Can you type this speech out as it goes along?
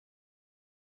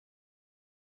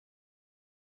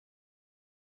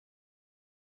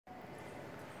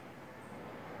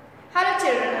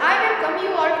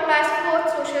welcome you all to class 4th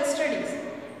social studies.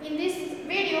 In this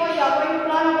video you are going to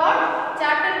learn about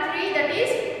chapter 3, that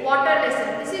is water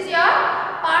lesson. This is your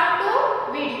part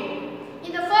 2 video.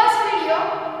 In the first video,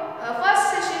 first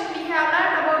session we have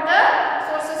learned about the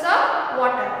sources of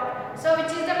water. So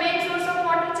which is the main source of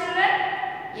water, children?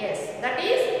 Yes, that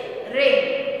is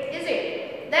rain. Is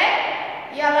it? Then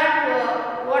you have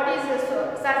learned what is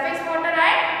surface water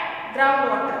and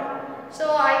groundwater.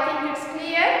 So I think it's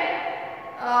clear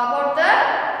about the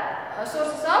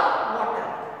sources of water.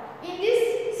 In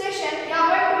this session, we are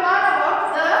going to learn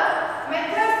about the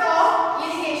methods of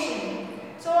irrigation.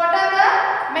 So what are the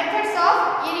methods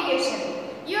of irrigation?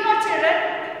 You know, children,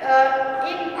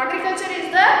 in agriculture is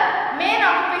the main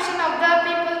occupation of the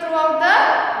people throughout the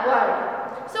world.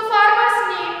 So farmers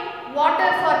need water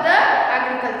for the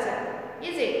agriculture,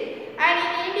 is it? And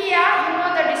in India, you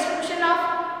know, the distribution of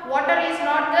water is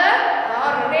not the,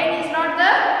 or rain is not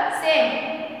the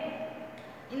same.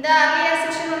 In the earlier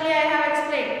session only I have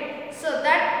explained. So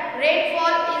that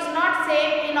rainfall is not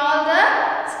same in all the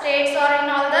states or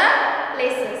in all the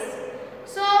places.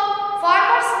 So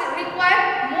farmers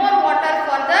require more water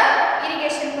for the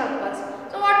irrigation purpose.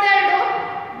 So what they will do?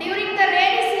 During the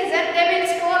rainy season they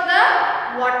will store the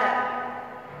water.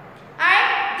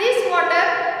 And this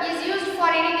water is used for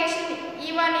irrigation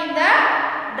even in the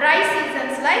dry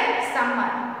seasons like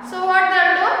summer. So what they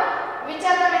will do? Which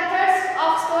are the methods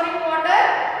of storing water?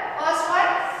 First one,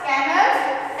 canals,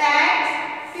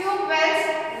 tanks, tube wells,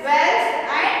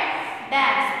 and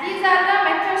dams. These are the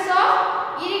methods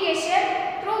of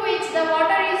irrigation through which the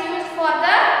water is used for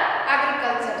the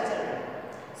agriculture, children.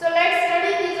 So let's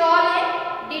study these all in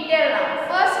detail now.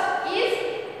 First is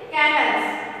canals.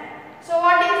 So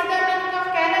what is the meaning of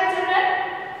canal, children?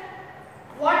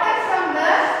 Water from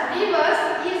the rivers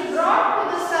is brought to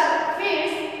the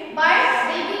fields by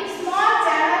digging small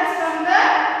channels from the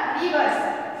rivers.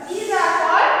 These are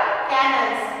called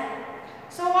canals.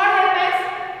 So what happens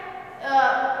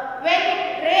when it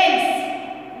rains?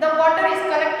 The water is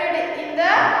collected in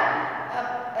the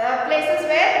places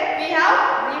where we have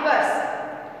rivers.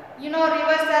 You know,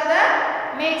 rivers are the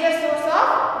major source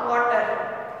of water,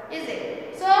 is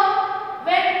it? So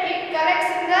when it collects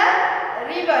in the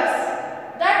rivers,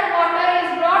 that water is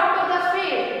brought to the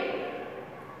field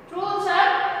through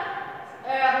some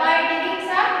by digging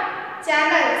some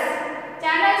channels.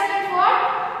 Channels means what?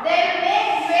 They will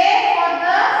make way for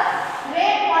the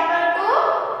rainwater to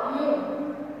move.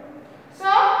 So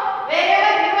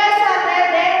wherever rivers are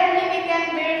there only we can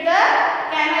build the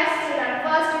canals, children.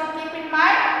 First you keep in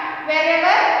mind,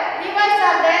 wherever rivers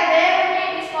are there only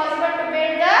it is possible to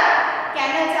build the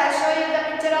canals. I will show you the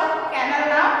picture of canal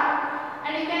now,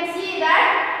 and you can see that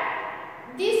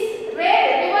this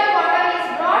river water is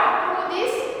brought through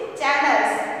these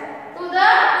channels to the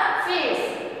fields.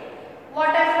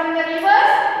 Water from the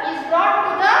rivers is brought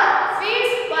to the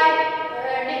fields by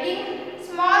digging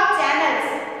small channels,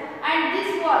 and this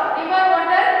river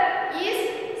water is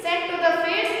sent to the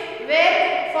fields where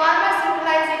farmers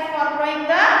utilize it for growing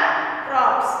the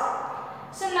crops.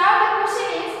 So now the question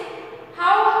is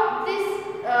how these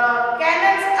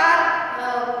canals are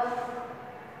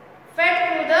fed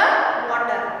through the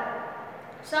water.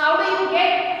 So how do you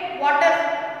get water?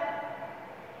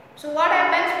 So what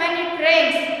happens when it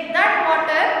rains? That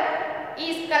water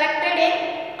is collected in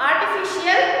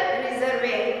artificial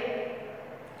reservoir.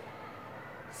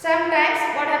 Sometimes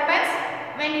what happens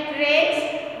when it rains,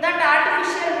 that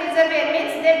artificial reservoir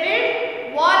means they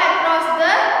build wall across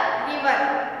the river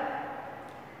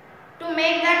to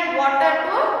make that water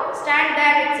to stand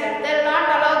there itself. They will not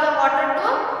allow the water to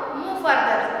move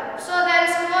further. So they will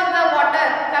store the water,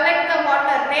 collect the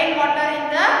water, rainwater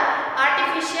in the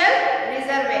artificial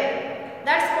reservoir.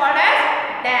 That's called as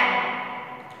dam.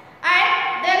 And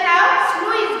they will have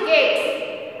sluice gates.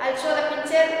 I will show the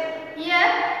picture here.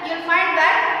 You will find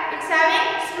that it's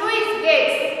having sluice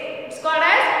gates. It's called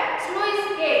as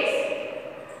sluice gates.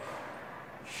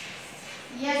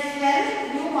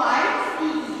 S-L-U-I-C-E.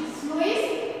 Sluice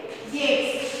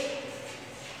gates.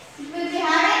 It will be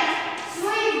having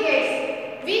sluice gates,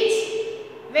 which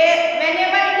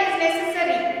whenever it is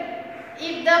necessary,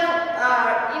 if the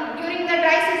during the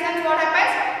dry seasons what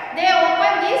happens, they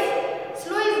open these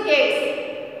sluice gates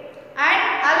and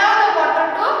allow the water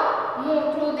to move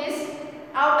through this,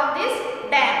 out of this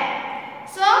dam.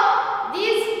 So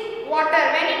this water,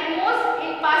 when it moves,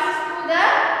 it passes through the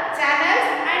channels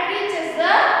and reaches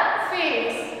the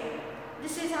fields.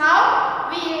 This is how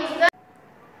we use the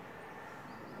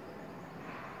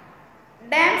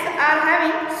dams are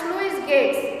having sluice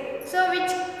gates, so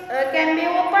which can be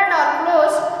opened or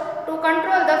closed to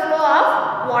control the flow of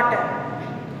water.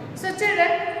 So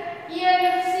children, Here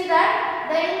you see that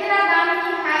the Indira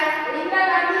Gandhi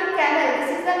Canal.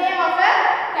 This is the name of a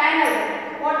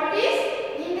canal. What it is?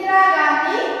 Indira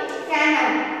Gandhi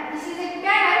Canal. This is a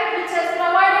canal which has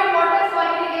provided water for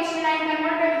irrigation and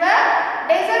converted the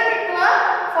desert into a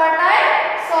fertile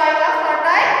soil or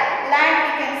fertile land,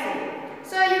 we can say.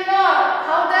 So you know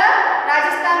how the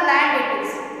Rajasthan land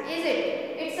it is it?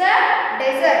 It's a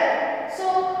desert. So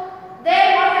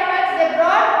there what happens? They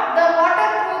brought the water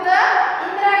through the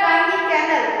Indira Gandhi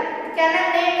Canal. The canal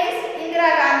name is Indira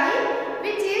Gandhi,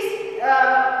 which is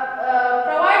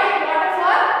providing water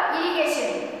for irrigation.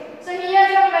 So here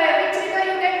from which river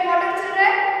you get water,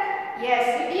 children? Yes,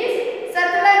 it is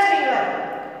Satluj river.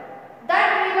 That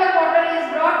river water is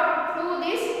brought through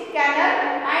this canal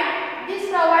and this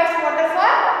provides water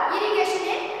for irrigation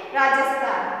in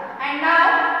Rajasthan. And now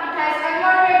it has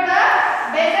converted the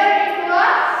desert into a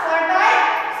fertile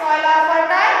soil or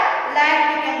fertile land,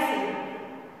 we can see.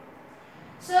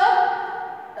 So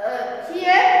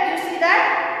here you see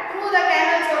that through the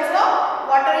canals also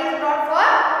water is brought for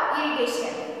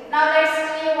irrigation. Now let's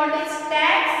see what is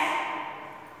tanks.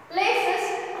 Places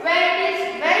where it is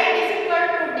very difficult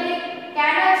to dig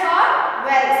canals or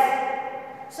wells.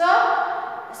 So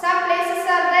some places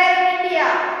are there in India,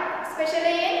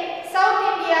 especially in South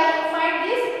India you find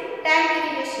this tank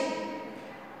irrigation,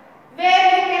 where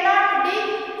you cannot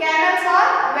dig canals or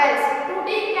wells. To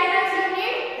dig canals you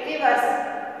need rivers,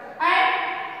 and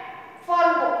for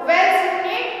wells you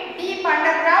need deep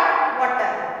underground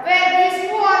water. Where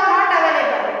these two are not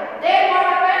available, there what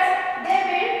happens? They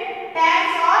build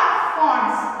tanks or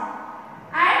ponds,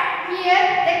 and here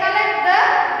they collect the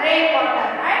rainwater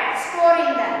and store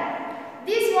in them.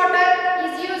 This water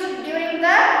is used during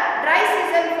the dry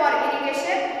season for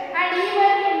irrigation, and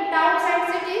even in towns and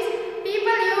cities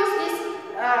people use this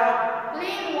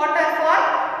clean water for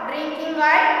drinking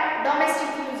and domestic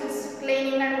uses,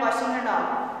 cleaning and washing and all.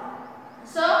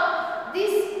 So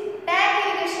this tank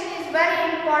irrigation is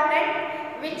very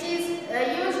important, which is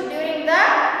used during the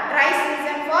dry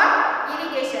season for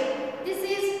irrigation. This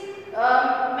is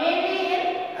mainly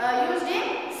used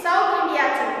in South India,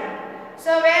 children.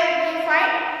 So where we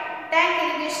find tank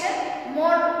irrigation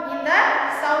more in the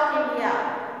South India.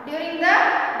 During the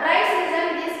dry season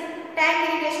this tank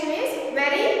irrigation is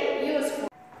very useful.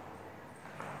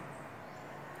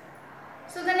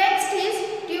 So the next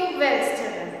is tube wells,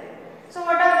 children. So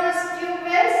what are these tube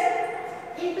wells?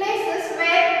 In places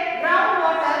where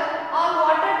groundwater or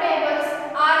water tables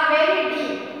are very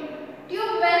deep,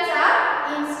 tube wells are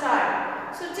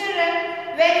installed. So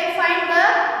children, where you find the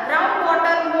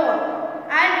groundwater more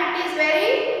and it is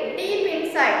very deep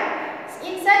inside,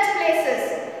 in such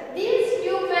places these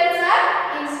tube wells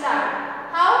are installed.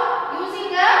 How?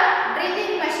 Using a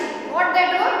drilling machine. What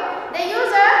they do? They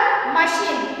use a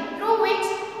machine through which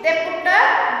they put a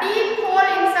deep hole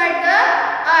inside the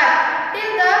earth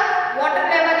till the water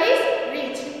level is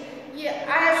reached. Here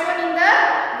I have shown in the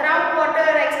groundwater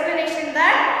explanation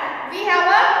that we have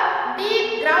a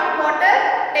deep groundwater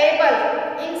table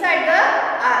inside the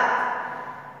earth.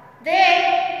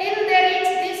 There, till they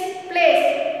reach this place,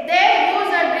 they use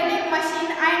a drilling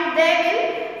machine and they will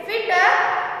fit a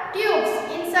tubes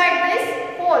inside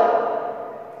this hole,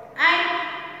 and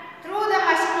through the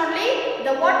machine only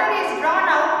the water is drawn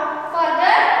out for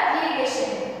the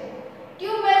irrigation.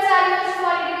 Tube wells are used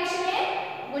for irrigation in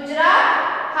Gujarat,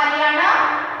 Haryana,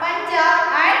 Punjab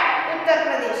and Uttar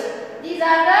Pradesh. These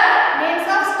are the names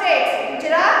of states: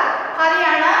 Gujarat,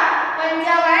 Haryana,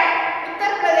 Punjab and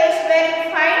Uttar Pradesh, where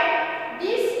you find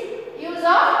this use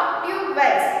of tube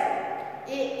wells.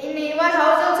 In your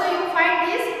house also you find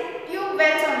these tube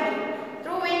wells only,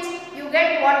 through which you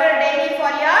get water daily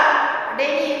for your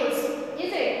daily use,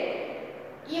 is it?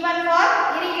 Even for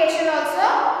irrigation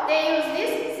also they use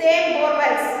this same bore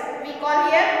wells. We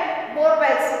call here bore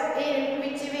wells, in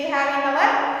which we have in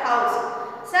our house.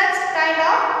 Such kind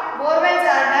of bore wells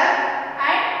are done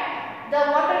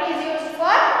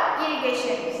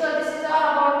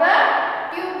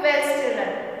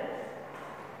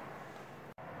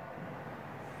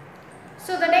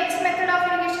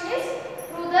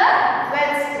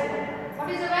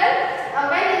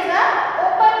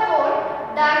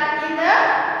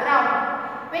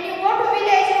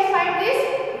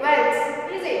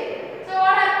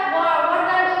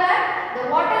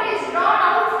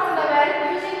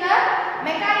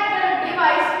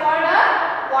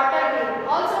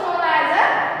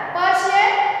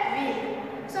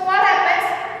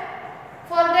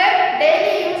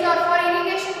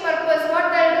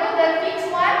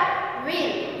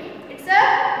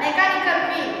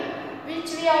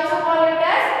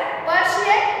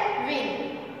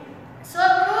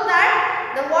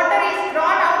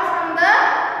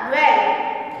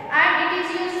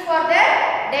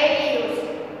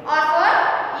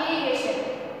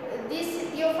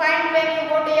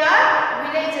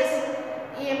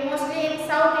mostly in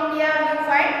South India you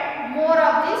find more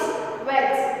of these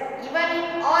wells. Even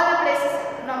in all the places,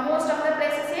 most of the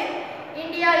places in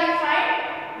India you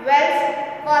find wells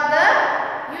for the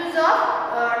use of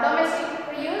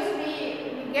domestic use.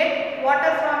 We get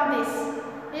water from this.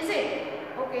 Is it?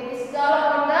 Okay, this is all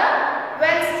about the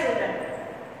wells, children.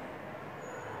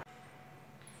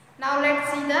 Now let's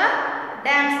see the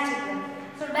dams, children.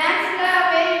 So dams play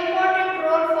a very important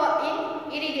role in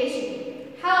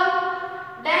irrigation. How?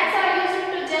 Dams are used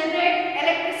to generate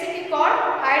electricity called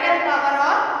tidal power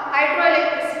or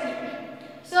hydroelectricity.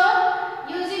 So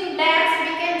using dams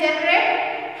we can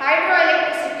generate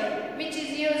hydroelectricity which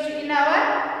is used in our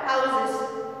houses.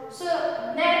 So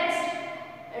next,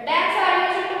 dams are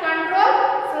used to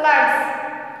control floods.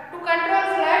 To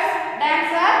control floods,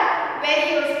 dams are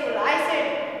very useful. I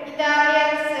said in the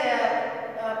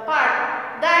earlier part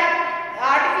that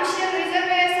artificial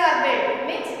reservoirs are built,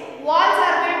 means walls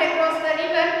are built across the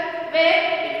river where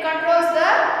it controls the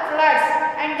floods,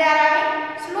 and they are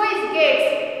having sluice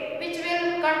gates which will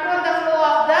control the flow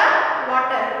of the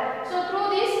water. So through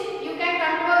this you can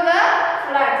control the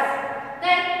floods.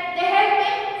 Then they help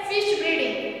in fish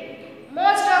breeding.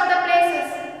 Most of the places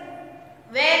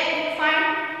where you find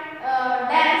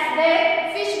dams, there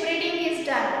fish breeding is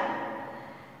done.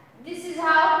 This is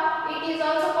how it is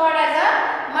also called as a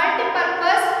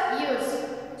multi-purpose use.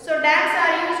 So dams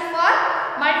are used for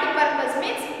multi-purpose,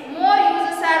 means more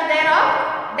uses are there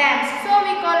of dams. So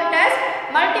we call it as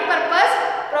multi-purpose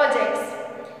projects.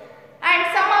 And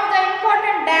some of the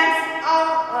important dams of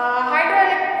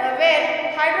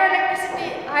where hydroelectric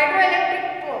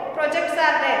projects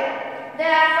are there. The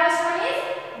first one is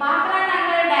Bhakra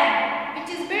Nangal Dam, which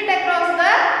is built across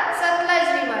the Satluj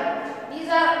River. These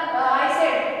are, I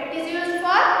said, it is used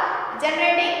for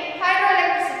generating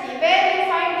hydroelectricity. Where you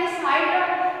find this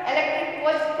hydroelectric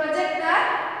project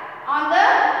on the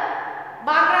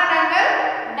Bhakra Nangal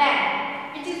Dam,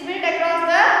 which is built across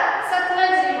the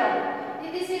Satluj River.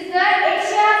 This is the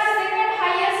Asia's second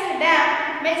highest dam,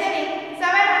 measuring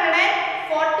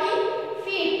 740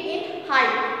 feet in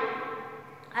height.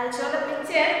 I will show the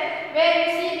picture where you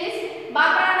see this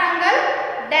Bhakra Nangal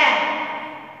Dam.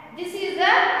 This is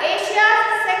the Asia's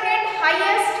second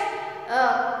highest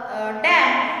dam,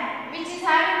 which is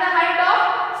having the height of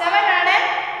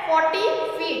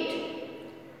 740 feet,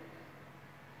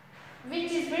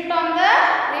 which is built on the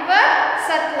river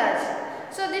Satluj.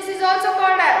 So this is also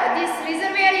called this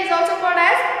reservoir is also called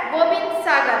as Gobind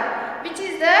Sagar, which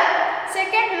is the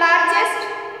second largest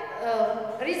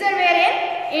reservoir in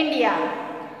India.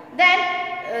 Then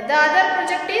the other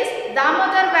project is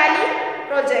Damodar Valley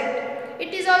project.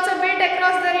 It is also built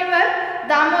across the river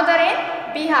Damodar in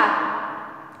Bihar.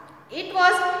 It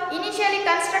was initially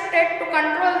constructed to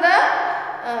control the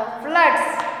floods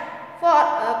for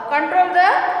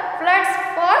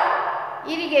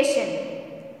irrigation,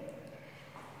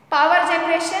 power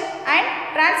generation and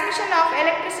transmission of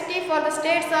electricity for the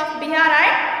states of Bihar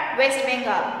and West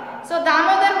Bengal. So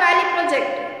Damodar Valley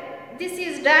project, this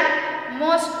is done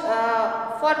most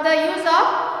for the use of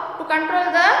to control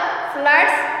the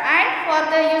floods and for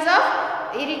the use of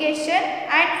irrigation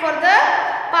and for the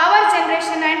power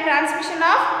generation and transmission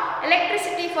of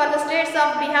electricity for the states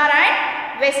of Bihar and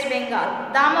West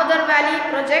Bengal. Damodar Valley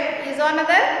project is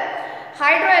another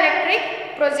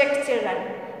hydroelectric project, children.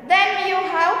 Then you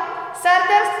have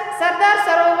Sardar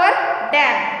Sarovar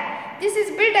Dam. This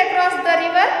is built across the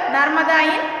river Narmada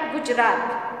in Gujarat.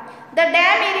 The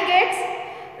dam irrigates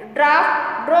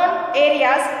draft-prone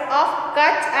areas of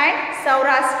Kutch and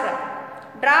Saurashtra.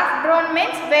 Draft-prone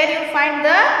means where you find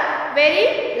the very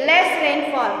less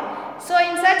rainfall. So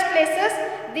in such places,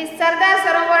 this Sardar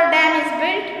Sarovar Dam is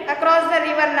built across the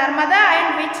river Narmada and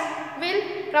which will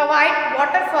provide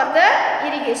water for the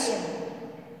irrigation.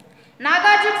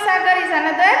 Nagarjuna Sagar is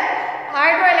another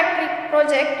hydroelectric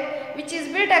project which is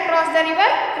built across the river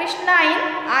Krishna in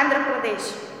Andhra Pradesh.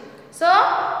 So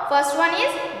first one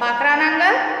is Bhakra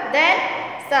Nangal, then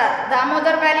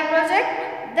Damodar Valley project,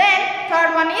 then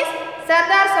third one is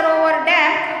Sardar Sarovar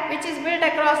Dam which is built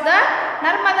across the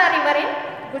Narmada river in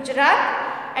Gujarat,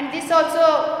 and this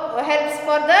also helps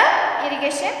for the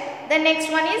irrigation. The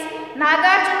next one is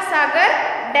Nagarjuna Sagar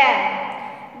Dam.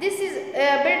 This is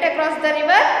built across the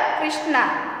river Krishna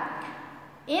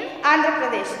in Andhra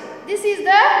Pradesh. This is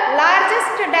the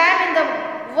largest dam in the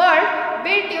world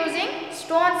built using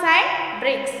stones and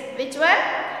bricks. Which one?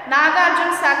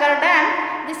 Nagarjuna Sagar Dam.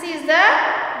 This is the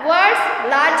world's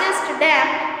largest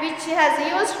dam which has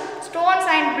used stones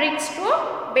and bricks to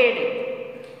build it.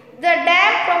 The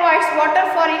dam provides water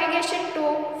for irrigation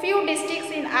to few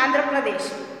districts in Andhra Pradesh.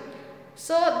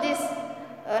 So this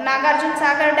Nagarjuna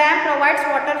Sagar Dam provides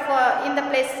water in the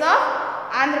place of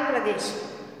Andhra Pradesh.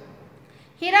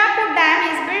 Hirakud Dam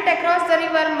is built across the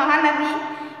river Mahanadi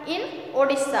in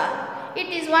Odisha. It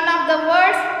is one of the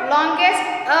world's longest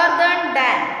earthen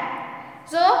dam.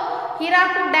 So,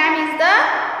 Hirakud Dam is the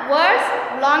world's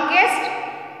longest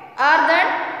earthen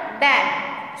dam.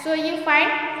 So, you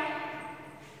find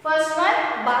first one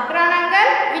Bakranangal,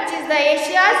 which is the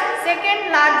Asia's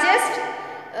second largest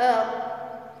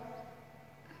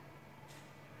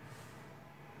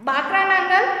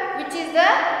Bakranangal, which is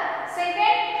the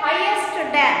second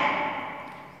highest dam.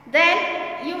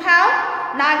 Then you have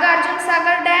Nagarjuna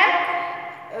Sagar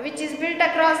Dam, which is built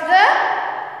across the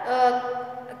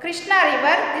Krishna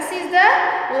river. This is the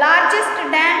largest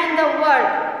dam in the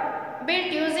world,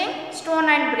 built using stone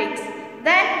and bricks.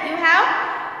 Then you have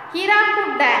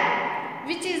Hirakud Dam,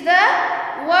 which is the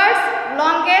world's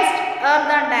longest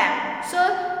earthen dam. So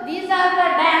these are the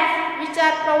dams which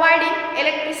are providing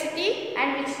electricity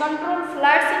and which control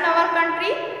floods in our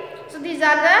country. So these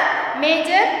are the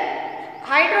major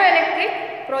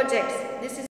hydroelectric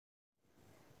projects.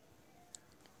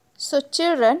 So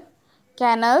children,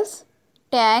 canals,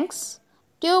 tanks,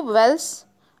 tube wells,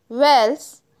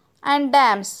 wells and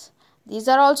dams, these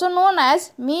are also known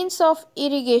as means of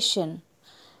irrigation,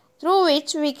 through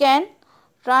which we can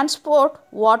transport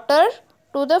water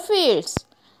to the fields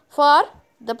for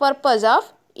the purpose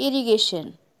of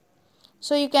irrigation.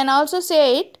 So you can also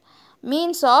say it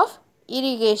means of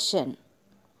irrigation.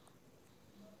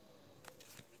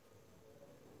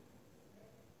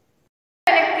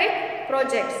 Electric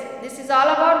projects. This is all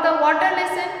about the water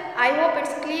lesson. I hope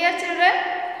it's clear, children.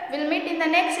 We'll meet in the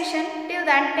next session. Till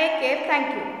then, take care.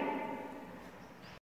 Thank you.